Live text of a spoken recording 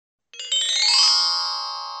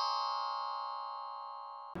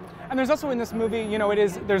And there's also in this movie, you know,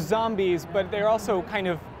 there's zombies, but they're also kind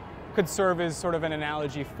of could serve as sort of an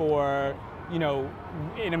analogy for, you know,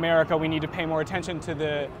 in America we need to pay more attention to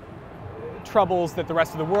the troubles that the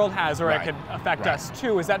rest of the world has, or it could affect us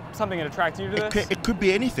too. Is that something that attracts you to this? It could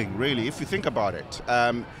be anything, really, if you think about it.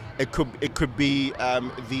 It could be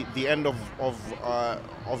the end of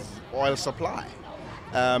oil supply.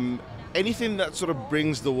 Anything that sort of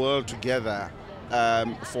brings the world together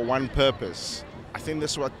for one purpose. I think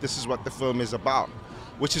this is what the film is about,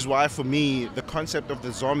 which is why for me the concept of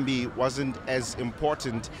the zombie wasn't as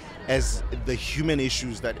important as the human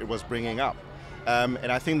issues that it was bringing up.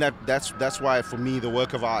 And I think that's why for me the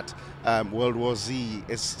work of art, World War Z,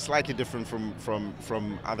 is slightly different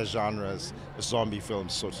from other genres, zombie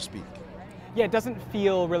films, so to speak. Yeah, it doesn't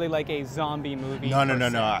feel really like a zombie movie. No. And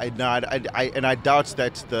I doubt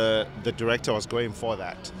that the director was going for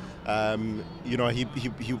that. You know,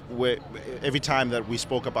 every time that we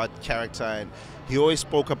spoke about character, and he always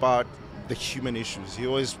spoke about the human issues. He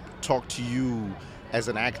always talked to you as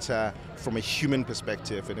an actor from a human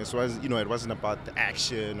perspective, and it wasn't about the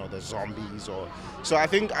action or the zombies so I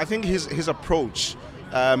think his approach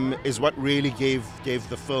is what really gave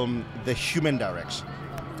the film the human direction.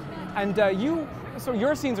 And so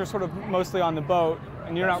your scenes are sort of mostly on the boat,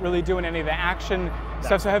 and you're not really doing any of the action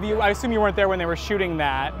stuff. So I assume you weren't there when they were shooting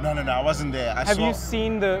that. No, I wasn't there. Have you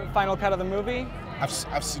seen the final cut of the movie? I've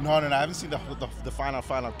seen, no, I haven't seen the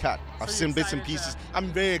final cut. I've seen bits and pieces. I'm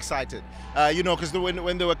very excited. You know, because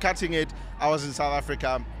when they were cutting it, I was in South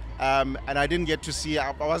Africa, and I didn't get to see.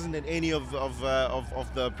 I wasn't in any of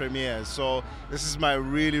the premieres. So this is my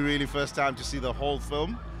really first time to see the whole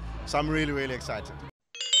film. So I'm really excited.